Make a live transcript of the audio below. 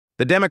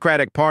The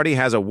Democratic Party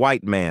has a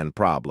white man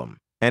problem,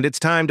 and it's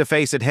time to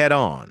face it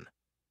head-on.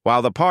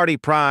 While the party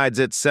prides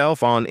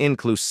itself on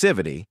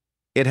inclusivity,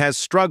 it has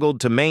struggled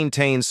to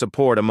maintain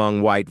support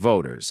among white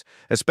voters,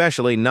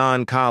 especially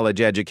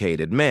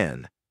non-college-educated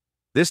men.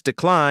 This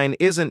decline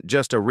isn't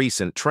just a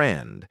recent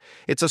trend.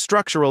 It's a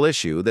structural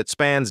issue that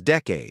spans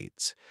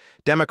decades.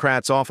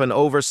 Democrats often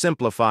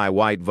oversimplify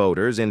white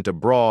voters into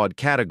broad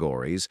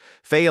categories,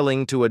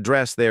 failing to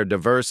address their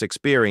diverse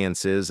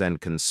experiences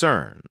and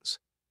concerns.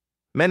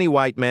 Many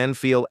white men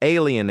feel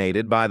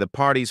alienated by the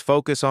party's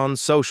focus on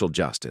social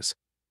justice,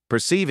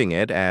 perceiving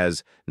it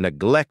as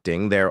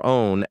neglecting their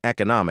own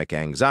economic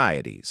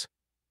anxieties.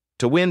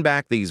 To win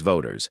back these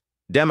voters,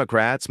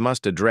 Democrats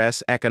must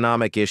address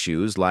economic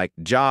issues like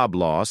job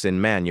loss in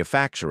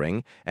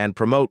manufacturing and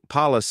promote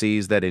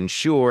policies that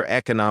ensure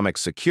economic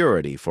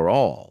security for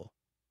all.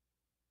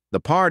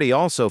 The party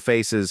also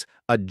faces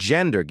a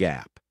gender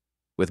gap,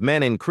 with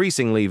men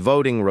increasingly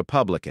voting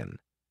Republican.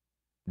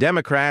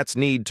 Democrats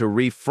need to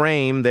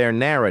reframe their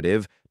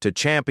narrative to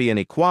champion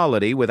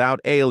equality without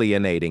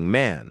alienating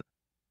men.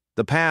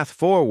 The path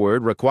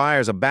forward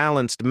requires a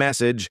balanced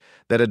message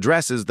that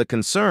addresses the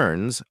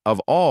concerns of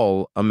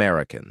all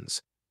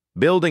Americans,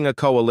 building a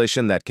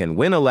coalition that can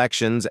win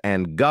elections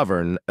and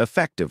govern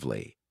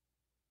effectively.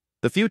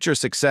 The future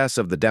success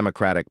of the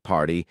Democratic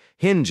Party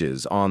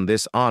hinges on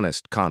this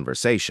honest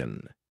conversation.